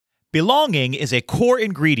Belonging is a core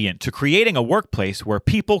ingredient to creating a workplace where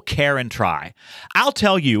people care and try. I'll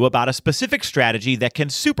tell you about a specific strategy that can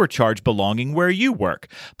supercharge belonging where you work.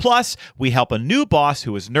 Plus, we help a new boss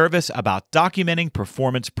who is nervous about documenting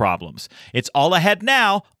performance problems. It's all ahead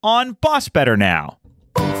now on Boss Better Now.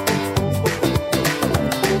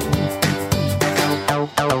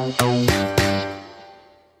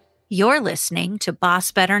 You're listening to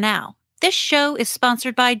Boss Better Now. This show is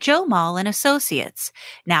sponsored by Joe Mall and Associates.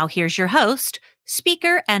 Now here's your host,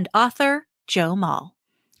 speaker and author, Joe Mall.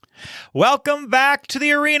 Welcome back to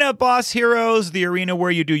the arena, Boss Heroes, the arena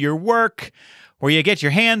where you do your work, where you get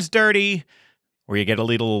your hands dirty, where you get a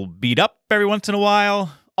little beat up every once in a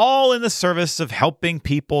while, all in the service of helping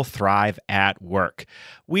people thrive at work.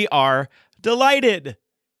 We are delighted,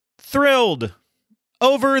 thrilled,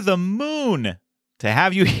 over the moon to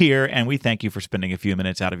have you here, and we thank you for spending a few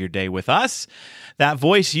minutes out of your day with us. That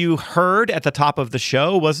voice you heard at the top of the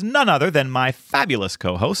show was none other than my fabulous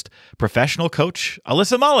co-host, professional coach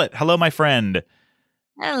Alyssa Mullet. Hello, my friend.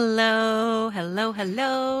 Hello.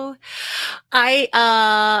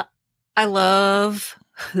 I love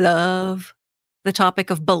the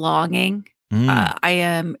topic of belonging. I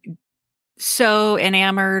am so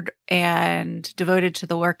enamored and devoted to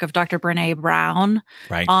the work of Dr. Brené Brown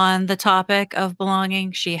on the topic of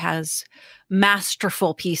belonging. She has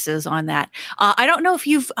masterful pieces on that. I don't know if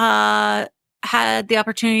you've had the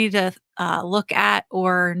opportunity to look at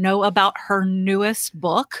or know about her newest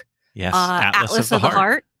book. Yes, Atlas of the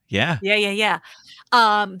Heart. Yeah.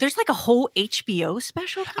 There's like a whole HBO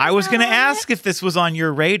special. I was going to ask if this was on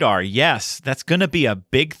your radar. Yes, that's going to be a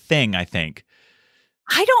big thing, I think.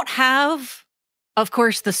 I don't have, of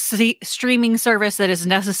course, the streaming service that is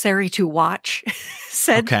necessary to watch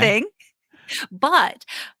said thing. But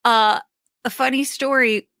a funny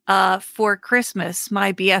story, for Christmas,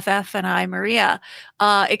 my BFF and I, Maria,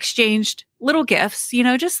 exchanged little gifts,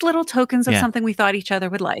 just little tokens of something we thought each other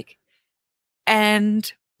would like.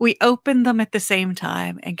 And we opened them at the same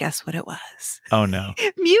time, and guess what it was? Oh, no.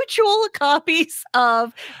 Mutual copies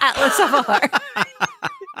of Atlas of the Heart.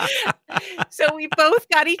 So we both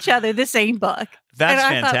got each other the same book. That's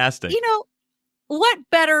fantastic. Thought, what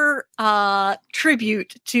better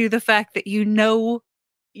tribute to the fact that you know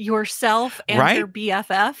yourself and your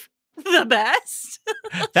BFF the best?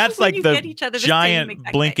 That's like the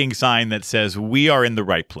giant blinking sign that says, we are in the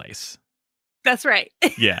right place. That's right.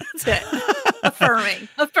 Yeah. That's it. Affirm.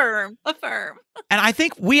 And I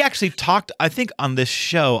think we actually talked, on this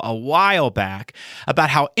show a while back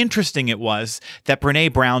about how interesting it was that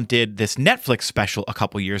Brené Brown did this Netflix special a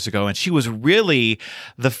couple years ago. And she was really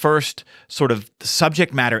the first sort of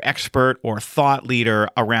subject matter expert or thought leader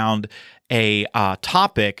around a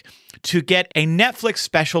topic to get a Netflix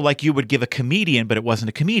special like you would give a comedian, but it wasn't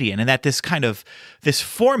a comedian. And that this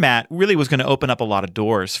format really was going to open up a lot of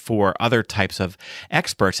doors for other types of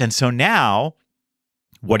experts. And so now,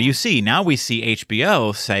 what do you see? Now we see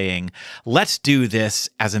HBO saying, let's do this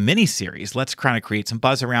as a miniseries. Let's kind of create some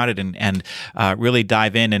buzz around it and really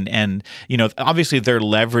dive in. And obviously they're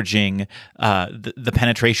leveraging the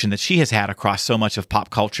penetration that she has had across so much of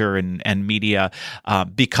pop culture and media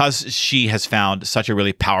because she has found such a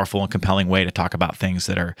really powerful and compelling way to talk about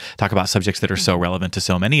subjects that are so relevant to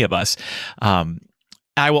so many of us.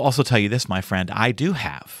 I will also tell you this, my friend, I do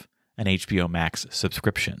have an HBO Max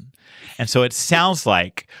subscription. And so it sounds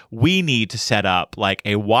like we need to set up like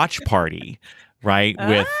a watch party, right?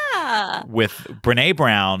 With Brené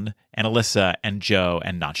Brown and Alyssa and Joe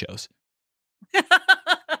and nachos.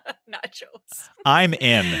 Nachos. I'm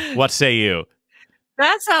in. What say you?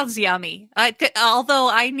 That sounds yummy. Although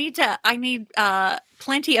I need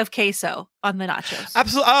plenty of queso on the nachos.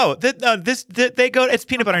 Absolutely. Oh, they go. It's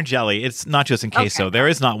peanut butter and jelly. It's nachos and queso. Okay. There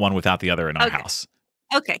is not one without the other in our house.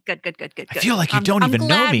 Okay, good. I feel like you don't even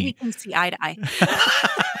know me. We can see eye to eye.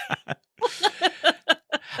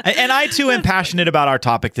 And I, too, am passionate about our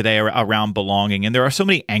topic today around belonging. And there are so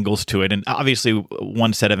many angles to it. And obviously,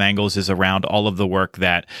 one set of angles is around all of the work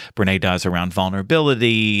that Brené does around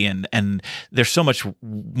vulnerability. And there's so much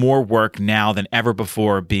more work now than ever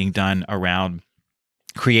before being done around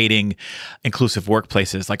creating inclusive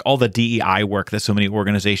workplaces. Like all the DEI work that so many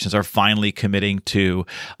organizations are finally committing to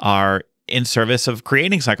are in service of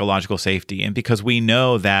creating psychological safety. And because we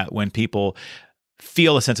know that when people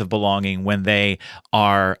feel a sense of belonging, when they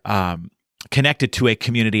are connected to a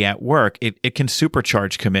community at work, it can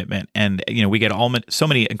supercharge commitment, and we get so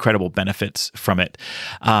many incredible benefits from it.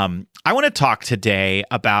 I want to talk today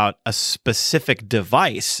about a specific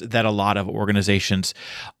device that a lot of organizations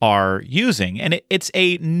are using, and it's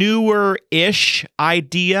a newer-ish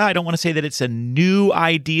idea. I don't want to say that it's a new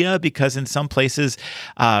idea, because in some places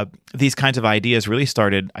these kinds of ideas really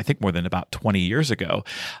started, I think, more than about 20 years ago,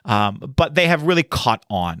 but they have really caught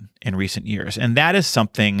on in recent years, and that is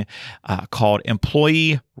something called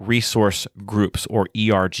Employee Resource Groups, or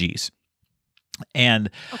ERGs. And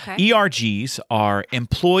ERGs are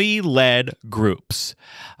employee-led groups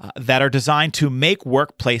that are designed to make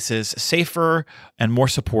workplaces safer and more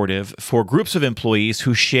supportive for groups of employees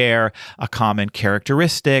who share a common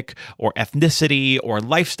characteristic or ethnicity or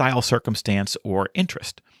lifestyle circumstance or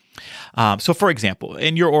interest. So, for example,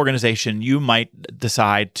 in your organization, you might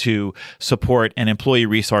decide to support an employee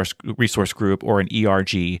resource group, or an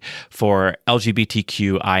ERG, for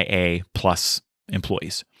LGBTQIA plus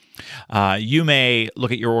employees. You may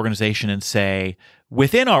look at your organization and say,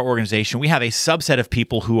 within our organization, we have a subset of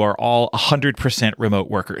people who are all 100%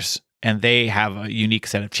 remote workers, and they have a unique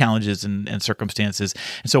set of challenges and circumstances.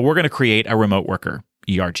 And so we're going to create a remote worker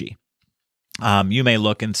ERG. You may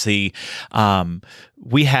look and see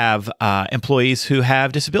we have employees who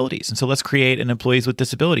have disabilities. And so let's create an employees with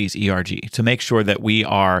disabilities ERG to make sure that we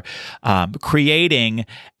are creating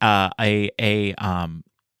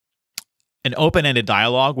an open-ended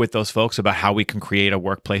dialogue with those folks about how we can create a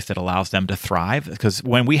workplace that allows them to thrive. Because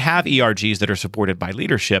when we have ERGs that are supported by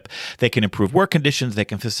leadership, they can improve work conditions, they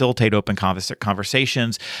can facilitate open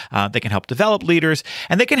conversations, they can help develop leaders,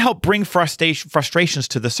 and they can help bring frustrations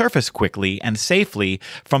to the surface quickly and safely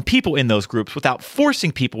from people in those groups without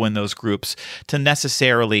forcing people in those groups to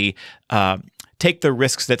necessarily take the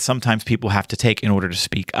risks that sometimes people have to take in order to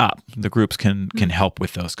speak up. The groups can help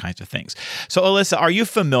with those kinds of things. So, Alyssa, are you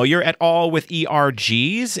familiar at all with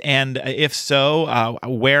ERGs? And if so,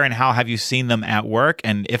 where and how have you seen them at work?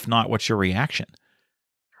 And if not, what's your reaction?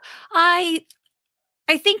 I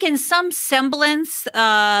think in some semblance,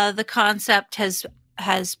 the concept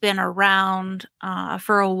has been around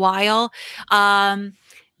for a while. I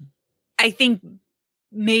think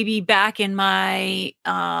maybe back in my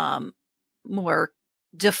more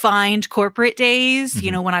defined corporate days,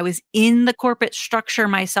 when I was in the corporate structure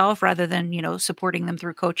myself, rather than, supporting them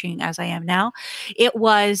through coaching as I am now, it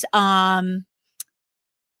was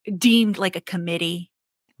deemed like a committee,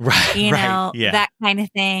 right? That kind of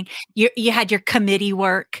thing. You had your committee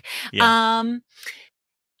work. Yeah.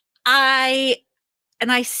 I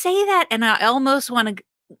say that, and I almost want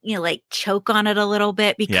to, choke on it a little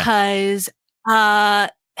bit, because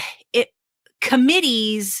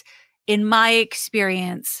committees, in my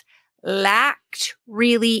experience, lacked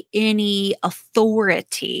really any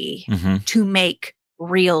authority to make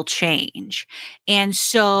real change. And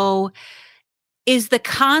so is the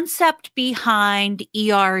concept behind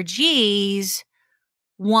ERGs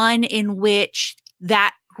one in which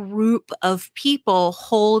that group of people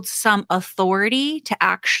holds some authority to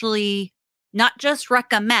actually not just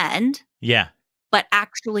recommend, but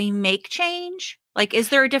actually make change? Like, is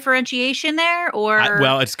there a differentiation there, or?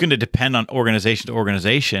 Well, it's going to depend on organization to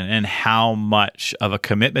organization and how much of a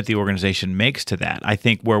commitment the organization makes to that. I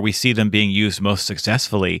think where we see them being used most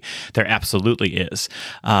successfully, there absolutely is.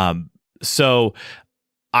 So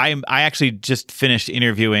I actually just finished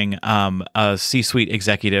interviewing a C-suite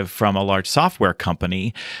executive from a large software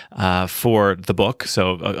company for the book.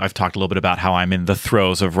 So I've talked a little bit about how I'm in the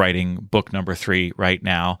throes of writing book number 3 right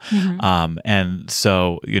now. And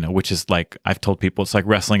so, which is like, I've told people, it's like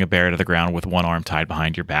wrestling a bear to the ground with one arm tied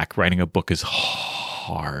behind your back. Writing a book is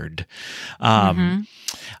hard.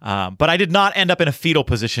 But I did not end up in a fetal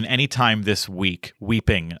position anytime this week,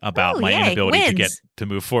 weeping about my inability to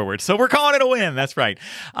move forward. So we're calling it a win. That's right.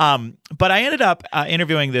 But I ended up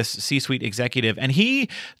interviewing this C-suite executive, and he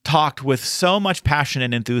talked with so much passion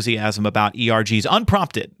and enthusiasm about ERGs,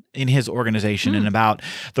 unprompted, in his organization, and about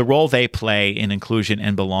the role they play in inclusion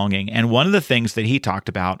and belonging. And one of the things that he talked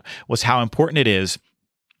about was how important it is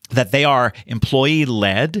that they are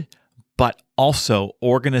employee-led, but also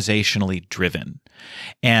organizationally driven.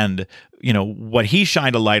 And, what he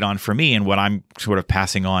shined a light on for me, and what I'm sort of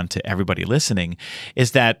passing on to everybody listening,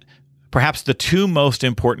 is that perhaps the 2 most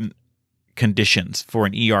important conditions for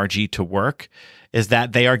an ERG to work is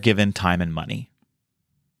that they are given time and money.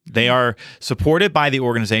 They are supported by the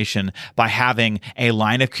organization by having a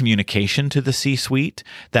line of communication to the C-suite.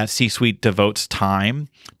 That C-suite devotes time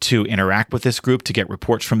to interact with this group, to get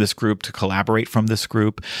reports from this group, to collaborate from this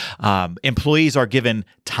group. Employees are given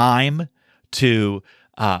time to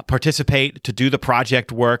participate, to do the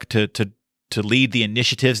project work, to to lead the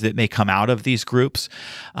initiatives that may come out of these groups.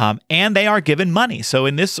 And they are given money. So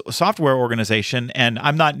in this software organization, and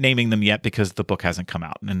I'm not naming them yet because the book hasn't come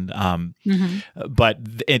out, and but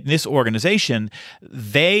in this organization,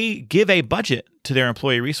 they give a budget to their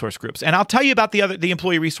employee resource groups. And I'll tell you about the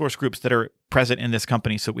employee resource groups that are present in this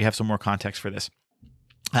company so we have some more context for this.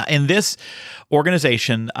 In this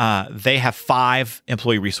organization, they have 5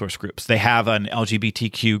 employee resource groups. They have an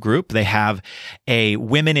LGBTQ group. They have a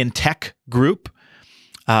women in tech group.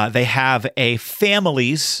 They have a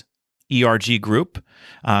families ERG group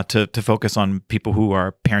to focus on people who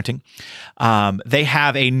are parenting. They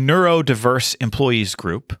have a neurodiverse employees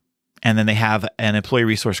group. And then they have an employee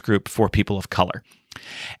resource group for people of color.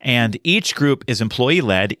 And each group is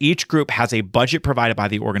employee-led. Each group has a budget provided by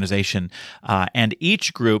the organization, and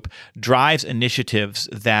each group drives initiatives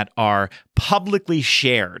that are publicly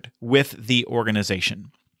shared with the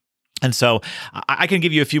organization. And so I can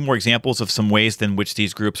give you a few more examples of some ways in which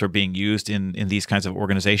these groups are being used in these kinds of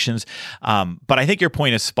organizations. But I think your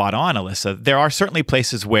point is spot on, Alyssa. There are certainly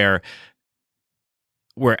places where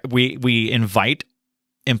we invite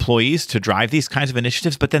employees to drive these kinds of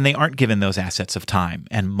initiatives, but then they aren't given those assets of time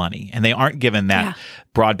and money, and they aren't given that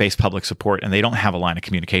broad-based public support, and they don't have a line of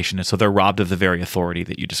communication, and so they're robbed of the very authority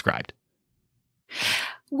that you described.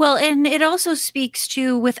 Well, and it also speaks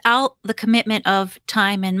to, without the commitment of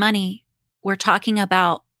time and money, we're talking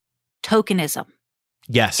about tokenism.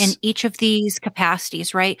 Yes. In each of these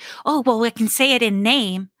capacities, right? Oh, well, I can say it in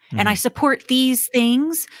name, and I support these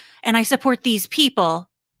things, and I support these people,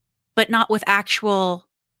 but not with actual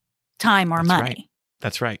time or money. Right.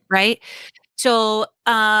 That's right. Right. So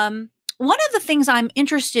one of the things I'm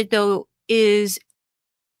interested though is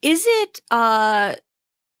it are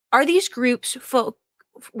these groups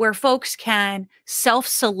where folks can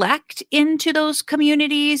self-select into those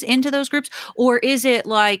communities, into those groups, or is it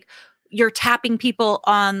like you're tapping people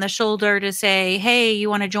on the shoulder to say, hey, you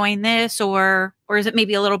want to join this, or is it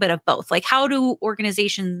maybe a little bit of both? Like, how do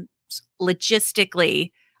organizations logistically,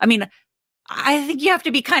 I mean, I think you have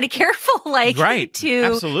to be kind of careful, like, to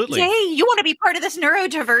absolutely say, hey, you want to be part of this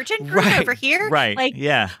neurodivergent group over here? Right. Like,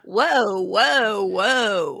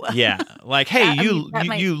 whoa. Yeah. Like, hey,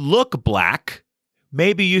 you look black.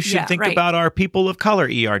 Maybe you should think about our people of color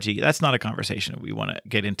ERG. That's not a conversation we want to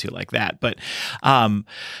get into like that. But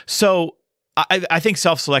so I think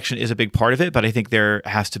self-selection is a big part of it, but I think there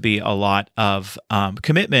has to be a lot of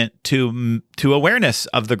commitment to awareness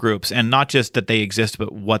of the groups, and not just that they exist,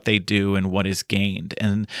 but what they do and what is gained.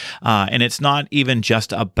 And it's not even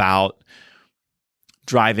just about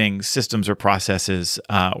driving systems or processes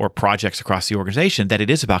or projects across the organization, that it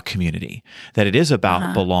is about community, that it is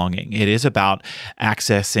about belonging. It is about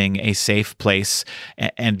accessing a safe place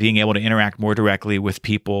and being able to interact more directly with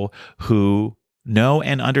people who know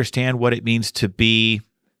and understand what it means to be,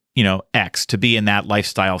 X, to be in that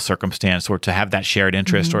lifestyle circumstance, or to have that shared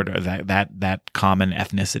interest, or that common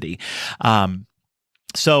ethnicity.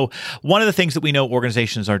 So one of the things that we know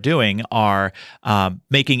organizations are doing are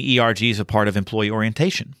making ERGs a part of employee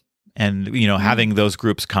orientation. And, having those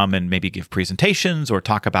groups come and maybe give presentations or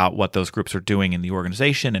talk about what those groups are doing in the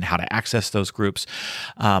organization and how to access those groups.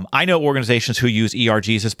 I know organizations who use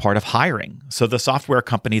ERGs as part of hiring. So the software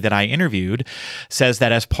company that I interviewed says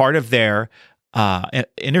that as part of their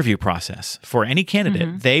interview process for any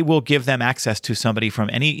candidate, they will give them access to somebody from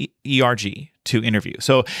any ERG to interview.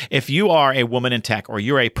 So if you are a woman in tech, or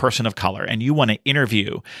you're a person of color, and you want to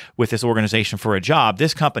interview with this organization for a job,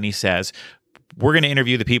 this company says, we're going to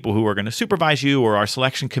interview the people who are going to supervise you, or our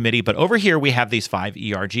selection committee. But over here, we have these 5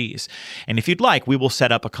 ERGs. And if you'd like, we will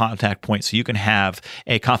set up a contact point so you can have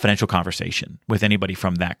a confidential conversation with anybody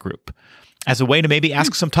from that group, as a way to maybe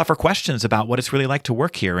ask some tougher questions about what it's really like to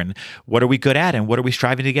work here, and what are we good at, and what are we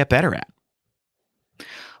striving to get better at.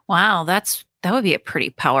 Wow, that would be a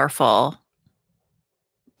pretty powerful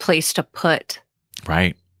place to put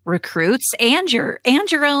recruits and your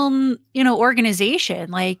own, organization.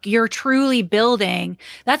 Like, you're truly building,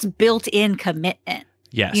 that's built-in commitment.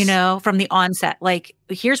 Yes. From the onset, like,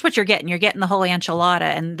 here's what you're getting. You're getting the whole enchilada,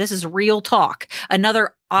 and this is real talk.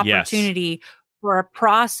 Another opportunity for a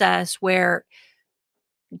process where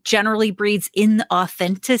generally breeds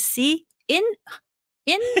inauthenticity in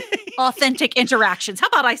authentic interactions. How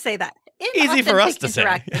about I say that? Easy for us to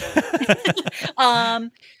say.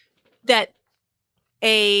 That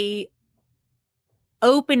a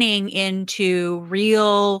opening into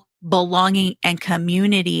real belonging and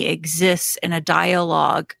community exists in a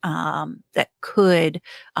dialogue that could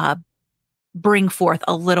bring forth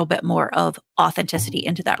a little bit more of authenticity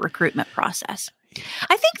into that recruitment process.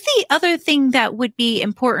 I think the other thing that would be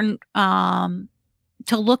important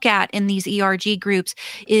to look at in these ERG groups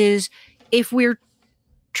is if we're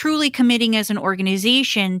truly committing as an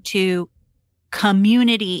organization to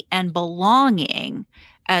community and belonging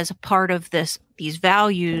as a part of these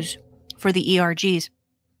values for the ERGs,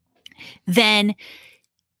 then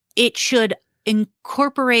it should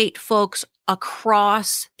incorporate folks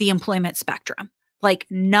across the employment spectrum, like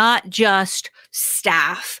not just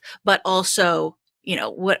staff, but also,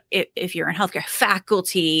 what if you're in healthcare,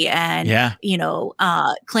 faculty and,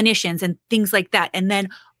 clinicians and things like that. And then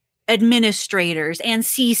administrators and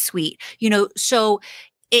C-suite, so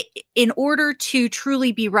in order to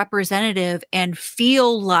truly be representative and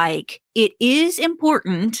feel like it is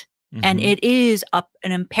important, and it is an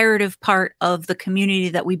imperative part of the community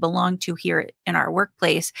that we belong to here in our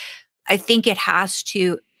workplace, I think it has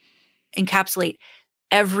to encapsulate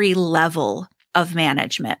every level of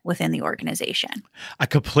management within the organization. I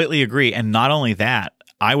completely agree. And not only that,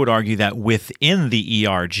 I would argue that within the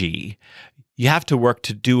ERG, you have to work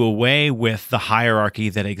to do away with the hierarchy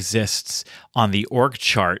that exists on the org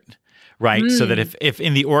chart, right? So that if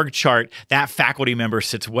in the org chart, that faculty member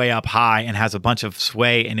sits way up high and has a bunch of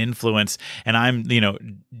sway and influence, and I'm,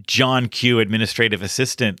 John Q, administrative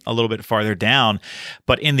assistant, a little bit farther down,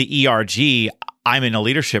 but in the ERG, I'm in a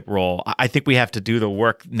leadership role. I think we have to do the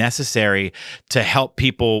work necessary to help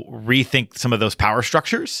people rethink some of those power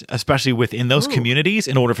structures, especially within those communities,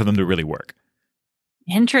 in order for them to really work.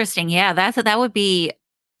 Interesting. Yeah, that would be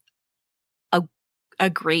a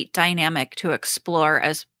great dynamic to explore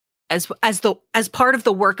as part of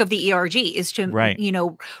the work of the ERG is to,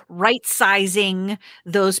 right sizing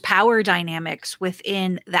those power dynamics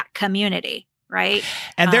within that community, right?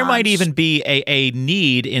 And there might even be a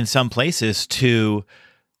need in some places to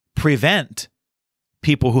prevent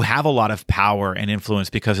people who have a lot of power and influence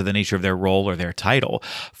because of the nature of their role or their title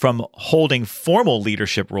from holding formal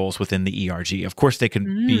leadership roles within the ERG. Of course, they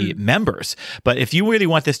can be members, but if you really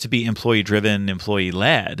want this to be employee-driven,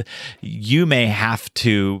 employee-led, you may have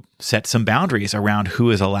to set some boundaries around who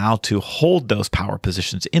is allowed to hold those power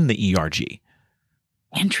positions in the ERG.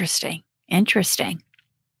 Interesting.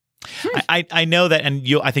 I know that, and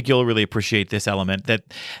I think you'll really appreciate this element,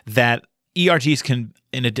 that ERGs can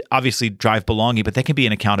obviously drive belonging, but they can be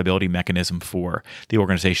an accountability mechanism for the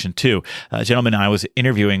organization too. A gentleman I was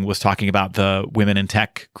interviewing was talking about the Women in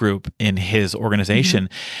Tech group in his organization,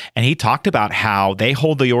 and he talked about how they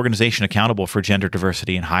hold the organization accountable for gender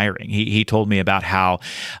diversity in hiring. He told me about how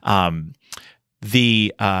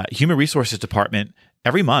the Human Resources Department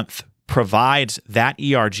every month provides that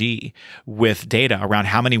ERG with data around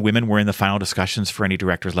how many women were in the final discussions for any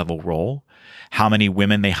director's level role, how many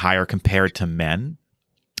women they hire compared to men.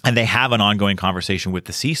 And they have an ongoing conversation with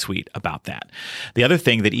the C-suite about that. The other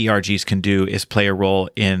thing that ERGs can do is play a role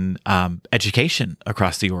in education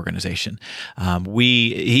across the organization.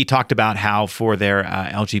 He talked about how for their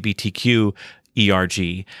LGBTQ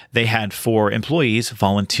ERG, they had 4 employees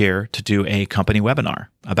volunteer to do a company webinar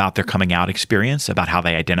about their coming out experience, about how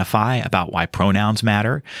they identify, about why pronouns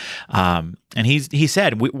matter. And he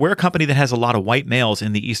said, we're a company that has a lot of white males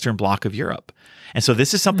in the Eastern Bloc of Europe. And so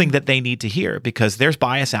this is something that they need to hear because there's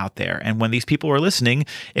bias out there. And when these people are listening,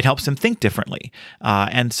 it helps them think differently.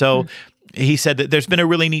 And so he said that there's been a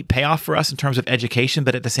really neat payoff for us in terms of education,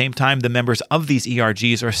 but at the same time, the members of these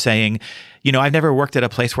ERGs are saying, I've never worked at a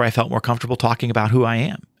place where I felt more comfortable talking about who I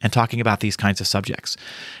am and talking about these kinds of subjects.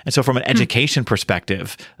 And so from an education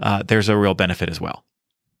perspective, there's a real benefit as well.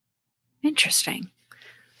 Interesting.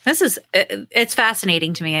 It's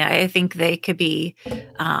fascinating to me. I think they could be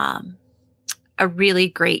a really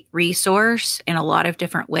great resource in a lot of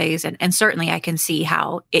different ways. And certainly I can see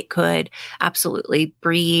how it could absolutely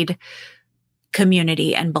breed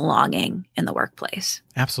community and belonging in the workplace.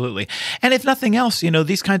 Absolutely. And if nothing else,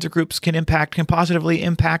 these kinds of groups can positively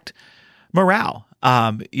impact morale.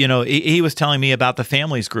 He was telling me about the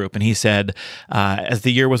families group, and he said, as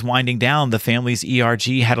the year was winding down, the families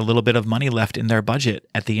ERG had a little bit of money left in their budget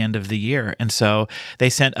at the end of the year. And so they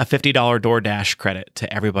sent a $50 DoorDash credit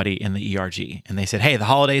to everybody in the ERG. And they said, hey, the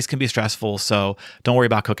holidays can be stressful, so don't worry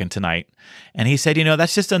about cooking tonight. And he said,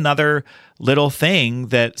 that's just another little thing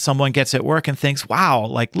that someone gets at work and thinks, wow,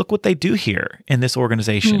 look what they do here in this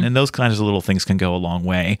organization. And those kinds of little things can go a long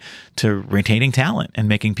way to retaining talent and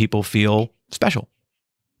making people feel special.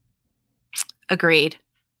 Agreed.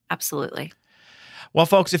 Absolutely. Well,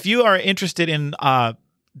 folks, if you are interested in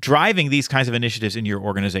driving these kinds of initiatives in your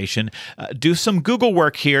organization, do some Google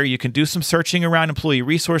work here. You can do some searching around employee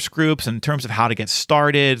resource groups in terms of how to get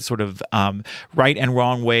started, sort of right and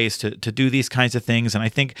wrong ways to do these kinds of things. And I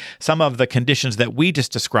think some of the conditions that we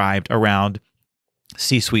just described around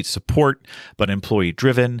C-suite support, but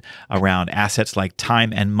employee-driven, around assets like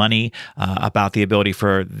time and money, about the ability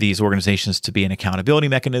for these organizations to be an accountability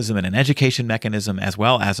mechanism and an education mechanism, as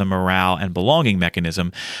well as a morale and belonging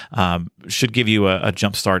mechanism, should give you a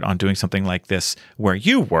jump start on doing something like this where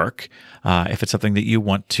you work, if it's something that you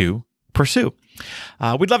want to pursue.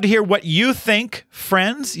 We'd love to hear what you think,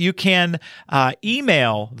 friends. You can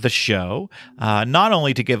email the show, not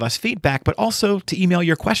only to give us feedback, but also to email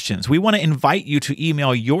your questions. We want to invite you to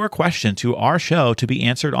email your question to our show to be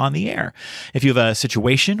answered on the air. If you have a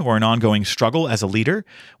situation or an ongoing struggle as a leader,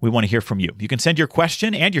 we want to hear from you. You can send your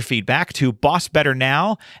question and your feedback to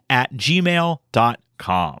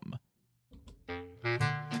bossbetternow@gmail.com.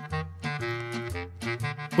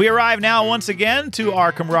 We arrive now once again to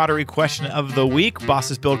our camaraderie question of the week.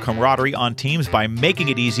 Bosses build camaraderie on teams by making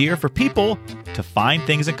it easier for people to find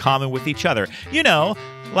things in common with each other. You know,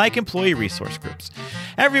 like employee resource groups.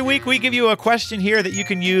 Every week, we give you a question here that you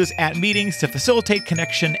can use at meetings to facilitate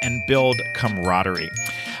connection and build camaraderie.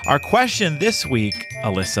 Our question this week,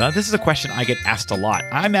 Alyssa, this is a question I get asked a lot.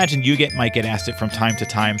 I imagine you might get asked it from time to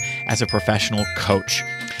time as a professional coach.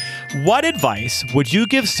 What advice would you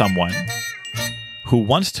give someone who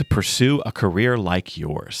wants to pursue a career like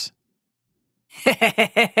yours?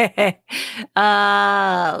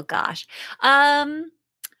 Oh, gosh. I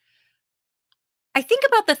think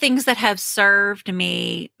about the things that have served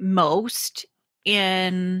me most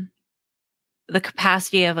in the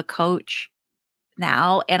capacity of a coach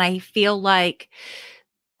now. And I feel like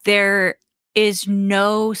there is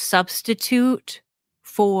no substitute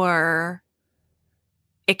for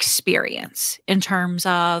experience in terms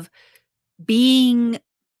of being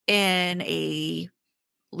in a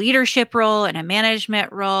leadership role and a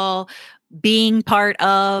management role, being part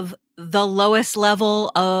of the lowest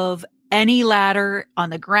level of any ladder on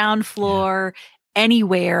the ground floor,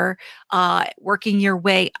 anywhere, working your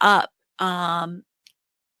way up,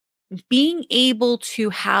 being able to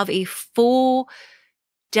have a full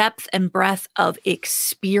depth and breadth of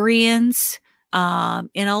experience,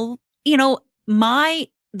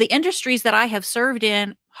 the industries that I have served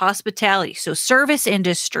in, hospitality, so service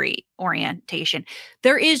industry orientation.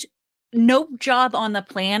 There is no job on the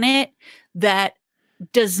planet that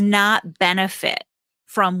does not benefit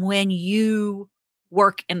from when you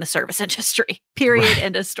work in the service industry, period, Right.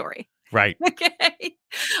 end of story. Right. Okay.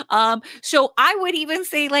 So I would even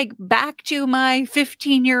say, like, back to my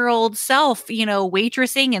 15-year-old self,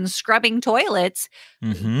 waitressing and scrubbing toilets,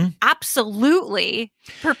 Mm-hmm. absolutely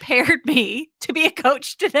prepared me to be a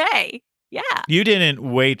coach today. Yeah. You didn't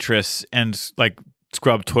waitress and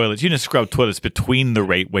scrub toilets. You didn't scrub toilets between the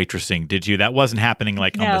waitressing, did you? That wasn't happening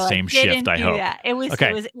on the same shift, I hope. Yeah, it was.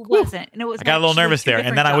 Okay. It wasn't. And it was. I got a little actually nervous two there, and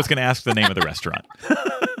different then I was jobs. going to ask the name of the restaurant.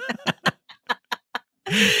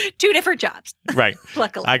 2 different jobs. Right.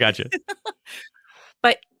 Luckily, I got you.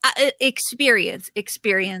 But experience.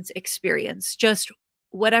 Just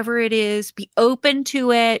whatever it is, be open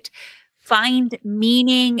to it. Find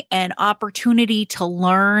meaning and opportunity to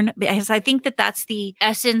learn, because I think that that's the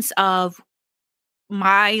essence of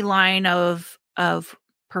my line of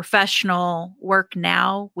professional work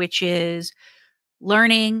now, which is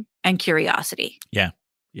learning and curiosity. Yeah.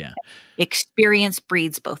 Experience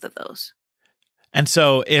breeds both of those. And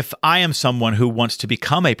so if I am someone who wants to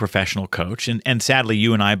become a professional coach, and sadly,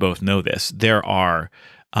 you and I both know this, there are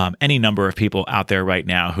any number of people out there right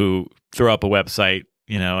now who throw up a website,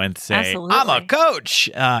 and say, Absolutely. I'm a coach,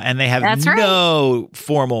 and they have That's no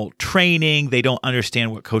formal training. They don't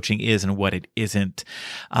understand what coaching is and what it isn't.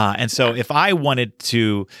 And so if I wanted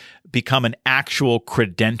to become an actual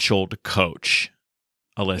credentialed coach,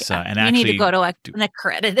 Alyssa, and you actually need to go to an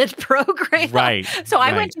accredited program. Right. So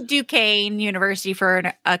I went to Duquesne University for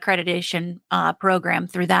an accreditation program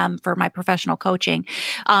through them for my professional coaching.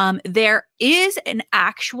 There is an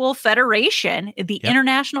actual federation, the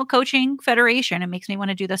International Coaching Federation. It makes me want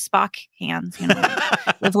to do the Spock hands,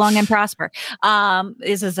 live long and prosper.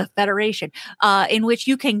 This is a federation in which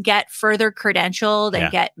you can get further credentialed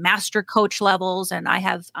and get master coach levels. And I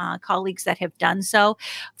have colleagues that have done so.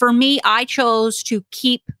 For me, I chose to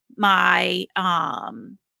keep my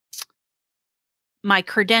my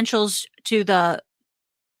credentials to the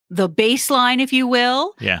baseline, if you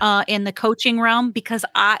will, in the coaching realm, because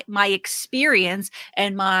my experience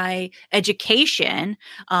and my education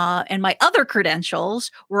and my other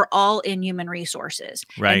credentials were all in human resources.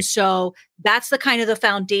 Right. And so that's the kind of the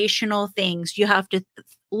foundational things you have to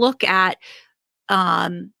look at.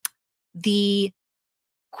 The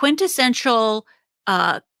quintessential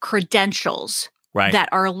credentials that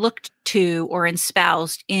are looked to or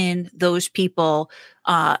espoused in those people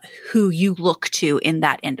who you look to in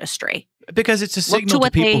that industry. Because it's a signal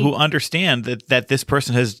to people who understand that this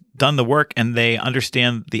person has done the work and they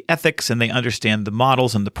understand the ethics and they understand the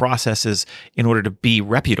models and the processes in order to be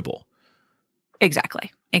reputable.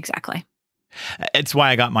 Exactly. It's why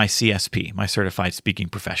I got my CSP, my Certified Speaking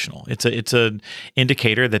Professional. It's an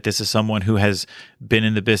indicator that this is someone who has been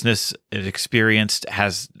in the business, is experienced,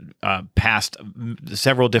 has passed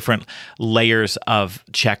several different layers of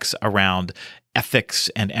checks around ethics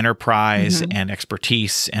and enterprise and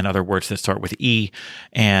expertise and other words that start with E,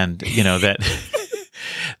 and that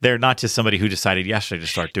they're not just somebody who decided yesterday to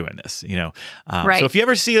start doing this. Right. So if you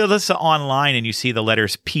ever see Alyssa online and you see the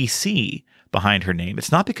letters PC behind her name,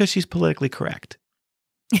 it's not because she's politically correct.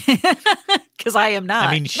 Because I am not.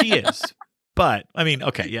 I mean, she is. But, I mean,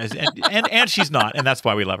 okay, yes, and she's not, and that's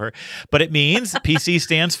why we love her. But it means PC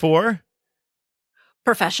stands for?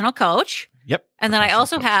 Professional coach. Yep. And then I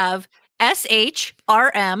also have SHRM-CP,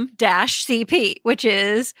 which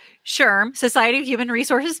is SHRM, Society of Human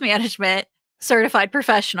Resources Management, Certified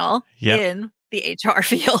Professional in the HR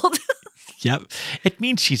field. Yep. It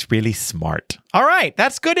means she's really smart. All right.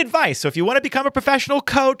 That's good advice. So if you want to become a professional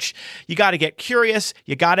coach, you got to get curious,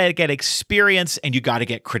 you got to get experience, and you got to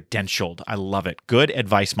get credentialed. I love it. Good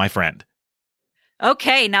advice, my friend.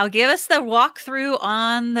 Okay. Now give us the walkthrough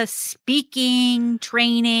on the speaking,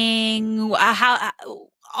 training, how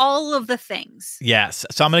all of the things. Yes.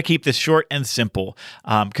 So I'm going to keep this short and simple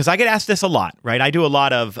because I get asked this a lot, right? I do a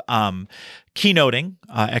lot of keynoting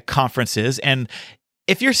at conferences, and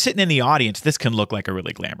if you're sitting in the audience, this can look like a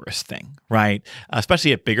really glamorous thing, right?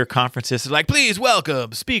 Especially at bigger conferences. It's like, please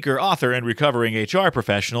welcome speaker, author, and recovering HR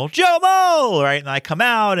professional, Joe Moe, right? And I come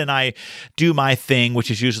out and I do my thing,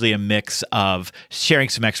 which is usually a mix of sharing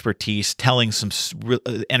some expertise, telling some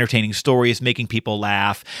entertaining stories, making people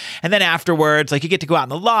laugh. And then afterwards, like you get to go out in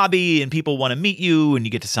the lobby and people want to meet you and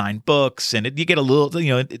you get to sign books and you get a little,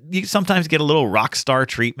 you sometimes get a little rock star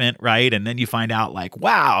treatment, right? And then you find out like,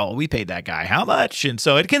 wow, we paid that guy how much? And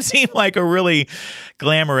so it can seem like a really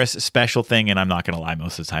glamorous, special thing. And I'm not going to lie,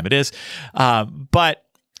 most of the time it is. But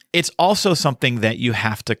it's also something that you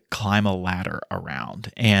have to climb a ladder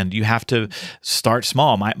around and you have to start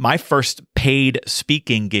small. My first paid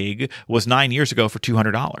speaking gig was 9 years ago for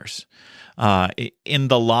 $200 in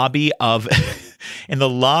the lobby of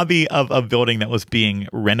a building that was being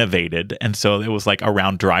renovated. And so it was like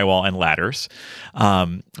around drywall and ladders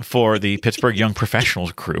for the Pittsburgh Young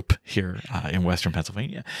Professionals group here in Western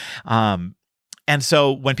Pennsylvania. And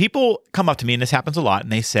so when people come up to me, and this happens a lot,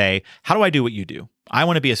 and they say, how do I do what you do? I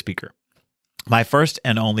want to be a speaker. My first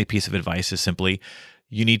and only piece of advice is simply,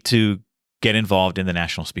 you need to get involved in the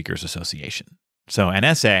National Speakers Association. So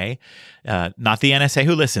NSA, not the NSA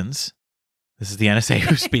who listens. This is the NSA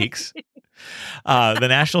who speaks. The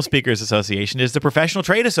National Speakers Association is the professional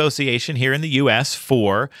trade association here in the U.S.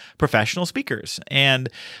 for professional speakers. And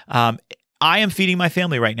I am feeding my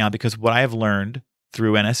family right now because what I have learned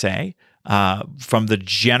through NSA, from the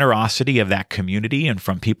generosity of that community and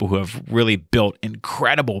from people who have really built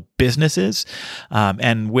incredible businesses.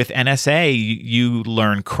 And with NSA, you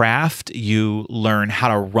learn craft, you learn how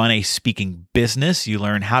to run a speaking business, you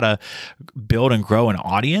learn how to build and grow an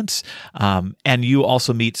audience, and you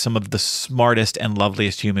also meet some of the smartest and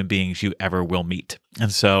loveliest human beings you ever will meet. And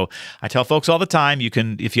so I tell folks all the time, you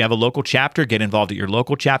can, if you have a local chapter, get involved at your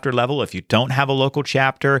local chapter level. If you don't have a local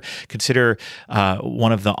chapter, consider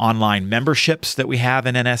one of the online memberships that we have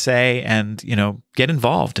in NSA and, get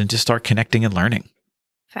involved and just start connecting and learning.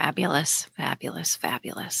 Fabulous, fabulous,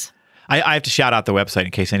 fabulous. I have to shout out the website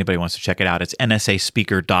in case anybody wants to check it out. It's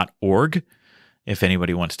nsaspeaker.org if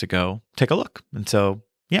anybody wants to go take a look. And so,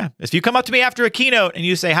 yeah, if you come up to me after a keynote and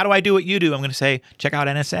you say, how do I do what you do? I'm going to say, check out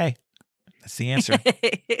NSA. That's the answer.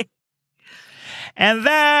 And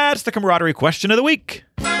that's the camaraderie question of the week.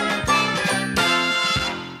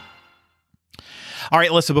 All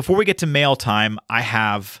right, listen, before we get to mail time, I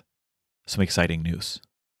have some exciting news.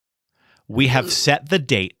 We have set the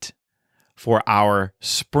date for our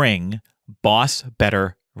spring Boss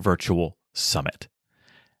Better Virtual Summit.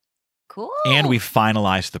 Cool. And we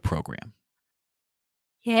finalized the program.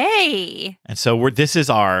 Yay. And so this is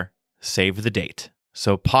our save the date.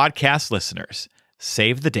 So podcast listeners,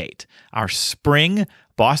 save the date. Our spring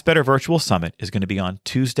Boss Better Virtual Summit is going to be on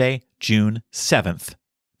Tuesday, June 7th,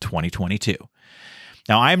 2022.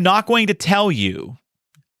 Now, I'm not going to tell you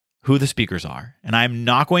who the speakers are, and I'm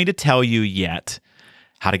not going to tell you yet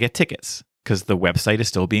how to get tickets because the website is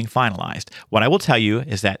still being finalized. What I will tell you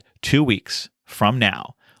is that 2 weeks from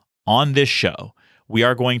now on this show, we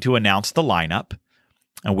are going to announce the lineup,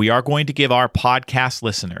 and we are going to give our podcast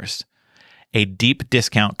listeners a deep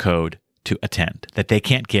discount code to attend that they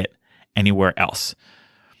can't get anywhere else.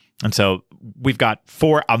 And so we've got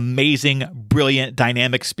 4 amazing, brilliant,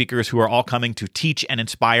 dynamic speakers who are all coming to teach and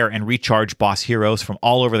inspire and recharge boss heroes from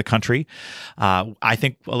all over the country. I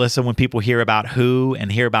think, Alyssa, when people hear about who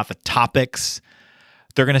and hear about the topics,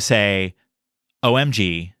 they're going to say,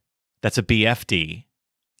 OMG, that's a BFD.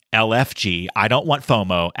 LFG, I don't want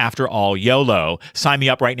FOMO. After all, YOLO, sign me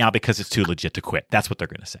up right now because it's too legit to quit. That's what they're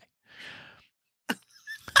going to say.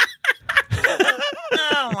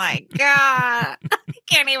 Oh my God. I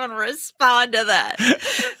can't even respond to that.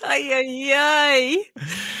 Ay, ay, ay.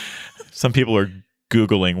 Some people are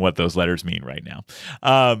Googling what those letters mean right now.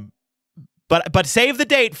 But save the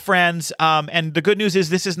date, friends. And the good news is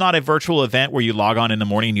this is not a virtual event where you log on in the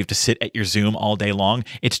morning and you have to sit at your Zoom all day long.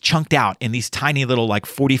 It's chunked out in these tiny little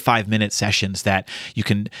 45-minute sessions that you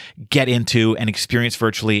can get into and experience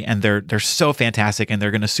virtually. And they're so fantastic, and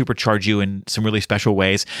they're going to supercharge you in some really special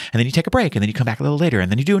ways. And then you take a break, and then you come back a little later,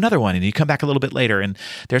 and then you do another one, and you come back a little bit later. And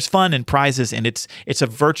there's fun and prizes, and it's a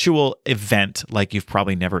virtual event like you've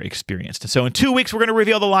probably never experienced. And so in 2 weeks, we're going to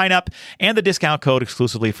reveal the lineup and the discount code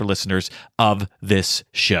exclusively for listeners of this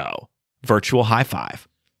show. Virtual high five.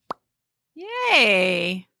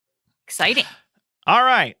 Yay. Exciting. All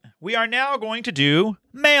right. We are now going to do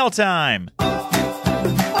mail time.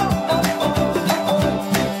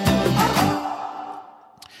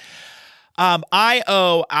 I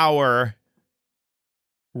owe our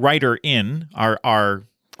writer in, our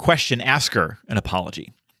question asker, an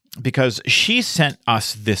apology, because she sent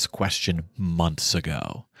us this question months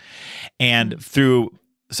ago. And through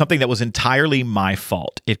something that was entirely my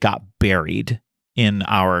fault, it got buried in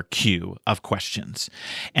our queue of questions.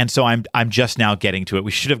 And so I'm just now getting to it.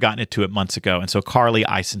 We should have gotten to it months ago. And so, Carly,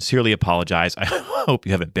 I sincerely apologize. I hope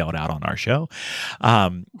you haven't bailed out on our show.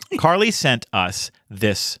 Carly sent us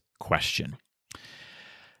this question.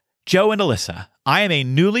 Joe and Alyssa, I am a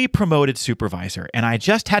newly promoted supervisor, and I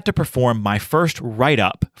just had to perform my first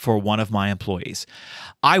write-up for one of my employees.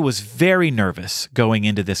 I was very nervous going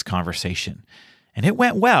into this conversation, and it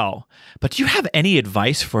went well. But do you have any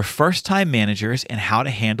advice for first-time managers and how to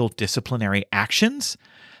handle disciplinary actions?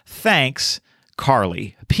 Thanks,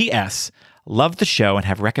 Carly. P.S. Love the show and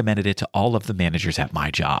have recommended it to all of the managers at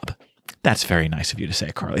my job. That's very nice of you to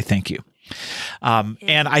say, Carly. Thank you.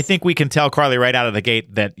 And I think we can tell, Carly, right out of the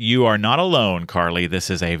gate that you are not alone, Carly. This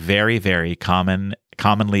is a very, very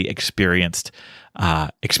commonly experienced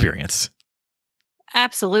experience.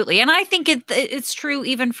 Absolutely. And I think it's true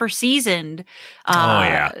even for seasoned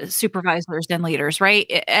supervisors and leaders, right?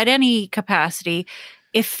 At any capacity,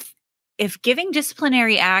 if giving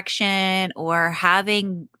disciplinary action or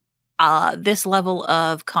having this level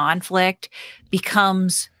of conflict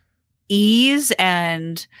becomes ease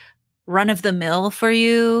and run of the mill for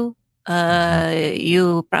you,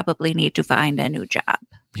 you probably need to find a new job.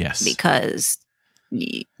 Yes. Because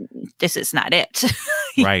this is not it.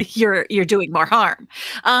 Right. You're doing more harm.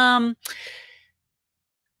 I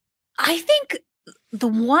think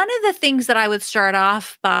one of the things that I would start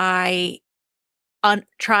off by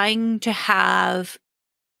trying to have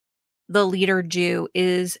the leader do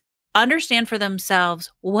is understand for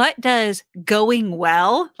themselves, what does going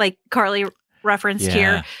well, like Carly referenced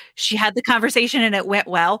here, she had the conversation and it went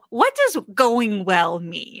well. What does going well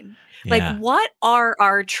mean? Like, what are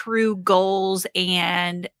our true goals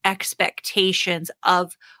and expectations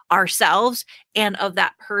of ourselves and of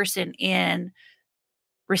that person in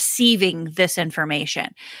receiving this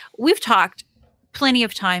information? We've talked plenty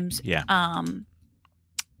of times on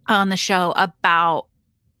the show about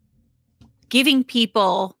giving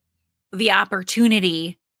people the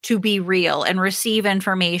opportunity to be real and receive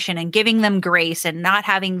information and giving them grace and not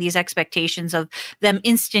having these expectations of them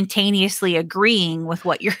instantaneously agreeing with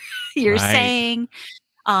what you're saying,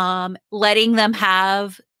 letting them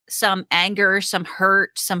have some anger, some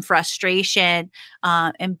hurt, some frustration,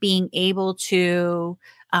 and being able to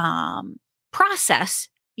process,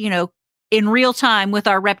 in real time with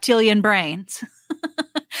our reptilian brains,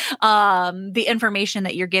 the information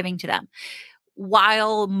that you're giving to them.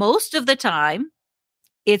 While most of the time,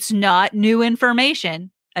 it's not new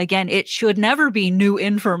information. Again, it should never be new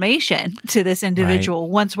information to this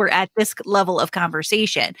individual once we're at this level of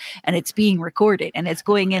conversation and it's being recorded and it's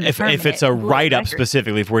going in. If it's a write-up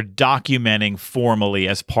specifically, if we're documenting formally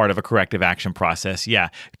as part of a corrective action process,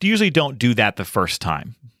 usually don't do that the first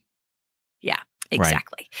time. Yeah,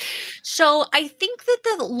 exactly. Right. So I think that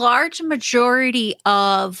the large majority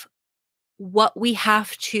of what we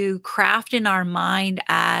have to craft in our mind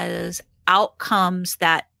as outcomes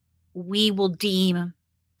that we will deem,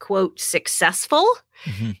 quote, successful,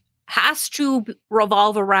 has to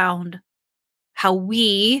revolve around how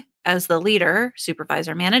we, as the leader,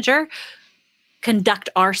 supervisor, manager, conduct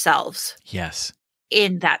ourselves Yes.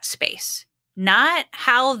 in that space, not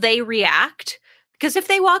how they react. Because if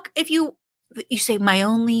you say, my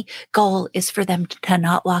only goal is for them to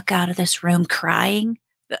not walk out of this room crying,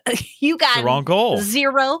 you got the wrong goal.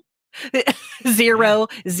 Zero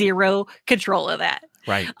control of that.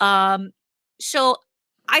 Right. So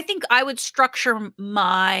I think I would structure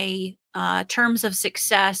my terms of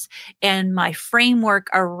success and my framework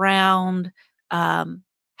around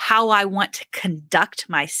how I want to conduct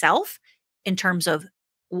myself in terms of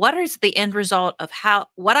what is the end result of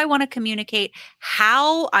what I want to communicate,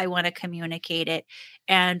 how I want to communicate it,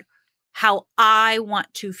 and how I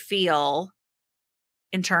want to feel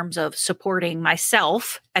in terms of supporting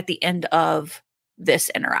myself at the end of this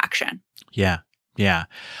interaction. Yeah. Yeah.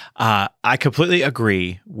 I completely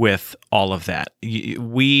agree with all of that.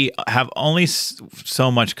 We have only so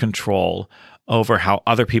much control over how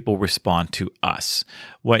other people respond to us.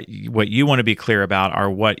 What you want to be clear about are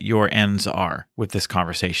what your ends are with this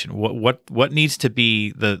conversation. What needs to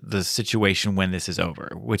be the situation when this is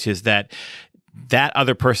over, which is that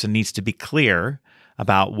other person needs to be clear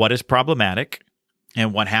about what is problematic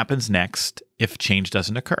and what happens next if change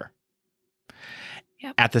doesn't occur.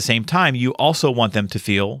 Yep. At the same time, you also want them to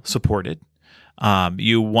feel supported.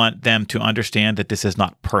 You want them to understand that this is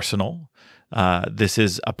not personal. This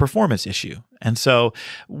is a performance issue. And so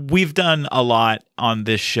we've done a lot on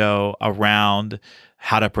this show around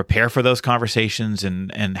how to prepare for those conversations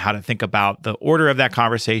and how to think about the order of that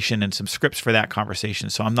conversation and some scripts for that conversation.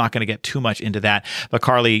 So I'm not going to get too much into that. But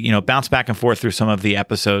Carly, bounce back and forth through some of the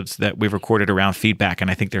episodes that we've recorded around feedback. And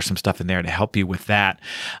I think there's some stuff in there to help you with that.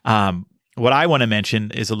 What I want to mention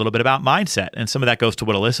is a little bit about mindset. And some of that goes to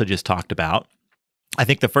what Alyssa just talked about. I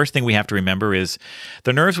think the first thing we have to remember is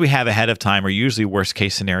the nerves we have ahead of time are usually worst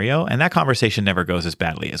case scenario, and that conversation never goes as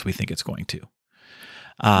badly as we think it's going to.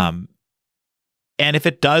 And if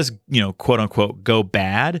it does, quote unquote, go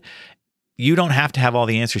bad, you don't have to have all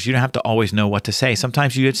the answers. You don't have to always know what to say.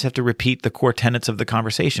 Sometimes you just have to repeat the core tenets of the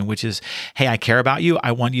conversation, which is, hey, I care about you.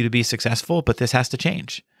 I want you to be successful, but this has to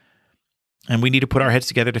change. And we need to put our heads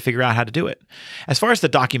together to figure out how to do it. As far as the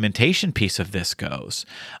documentation piece of this goes,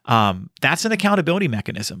 that's an accountability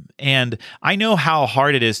mechanism. And I know how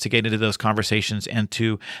hard it is to get into those conversations and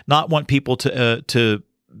to not want people to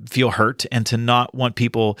feel hurt and to not want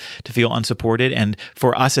people to feel unsupported, and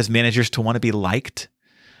for us as managers to want to be liked.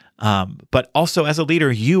 But also as a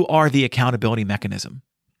leader, you are the accountability mechanism.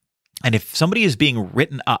 And if somebody is being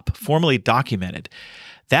written up, formally documented,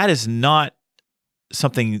 that is not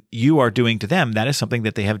something you are doing to them. That is something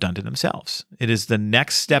that they have done to themselves. It is the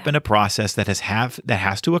next step in a process that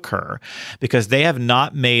has to occur because they have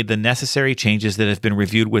not made the necessary changes that have been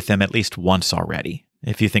reviewed with them at least once already.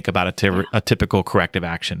 If you think about a typical corrective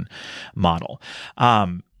action model.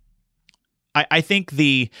 I think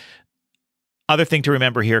the other thing to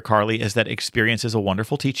remember here, Carly, is that experience is a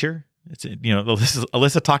wonderful teacher. It's,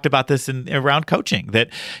 Alyssa talked about this around coaching, that,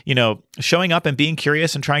 showing up and being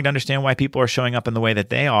curious and trying to understand why people are showing up in the way that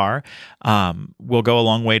they are will go a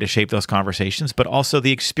long way to shape those conversations. But also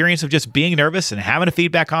the experience of just being nervous and having a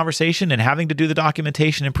feedback conversation and having to do the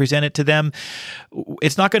documentation and present it to them,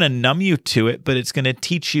 it's not going to numb you to it, but it's going to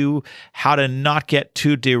teach you how to not get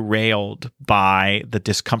too derailed by the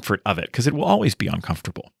discomfort of it, because it will always be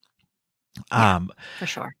uncomfortable. For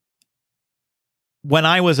sure. When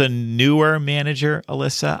I was a newer manager,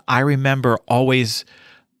 Alyssa, I remember always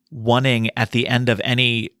wanting at the end of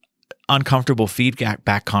any uncomfortable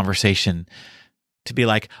feedback conversation to be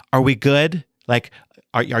like, are we good? Like,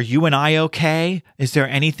 are you and I okay? Is there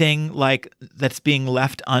anything like that's being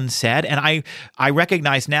left unsaid? And I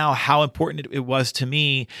recognize now how important it was to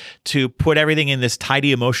me to put everything in this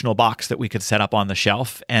tidy emotional box that we could set up on the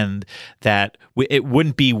shelf, and that it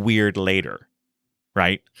wouldn't be weird later.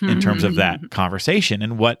 Right? In terms of that conversation.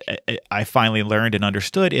 And what I finally learned and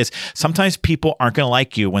understood is sometimes people aren't going to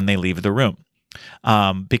like you when they leave the room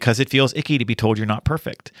because it feels icky to be told you're not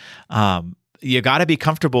perfect. You got to be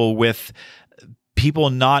comfortable with people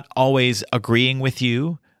not always agreeing with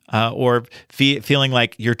you or feeling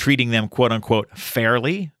like you're treating them, quote unquote,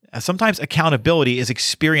 fairly. Sometimes accountability is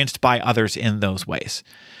experienced by others in those ways.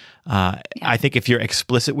 I think if you're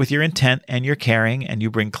explicit with your intent and your caring and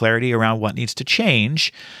you bring clarity around what needs to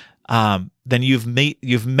change, then you've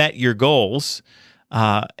met your goals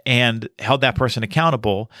and held that person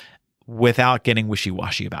accountable without getting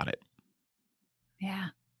wishy-washy about it. Yeah,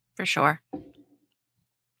 for sure.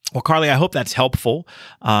 Well, Carly, I hope that's helpful.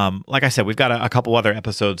 Like I said, we've got a couple other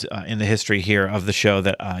episodes in the history here of the show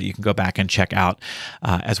that you can go back and check out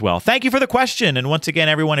as well. Thank you for the question. And once again,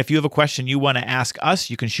 everyone, if you have a question you want to ask us,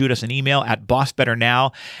 you can shoot us an email at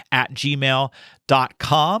bossbetternow@gmail.com.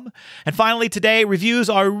 And finally, today, reviews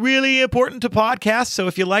are really important to podcasts. So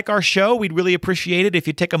if you like our show, we'd really appreciate it if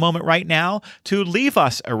you take a moment right now to leave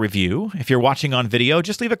us a review. If you're watching on video,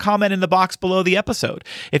 just leave a comment in the box below the episode.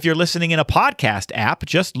 If you're listening in a podcast app,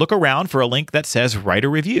 just look around for a link that says write a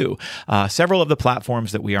review. Several of the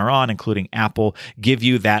platforms that we are on, including Apple, give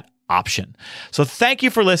you that option. So thank you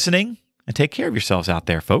for listening, and take care of yourselves out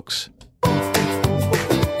there, folks.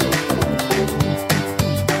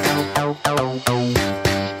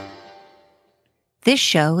 This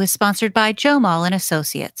show is sponsored by Joe Mall &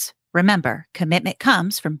 Associates. Remember, commitment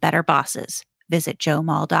comes from better bosses. Visit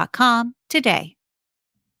joemall.com today.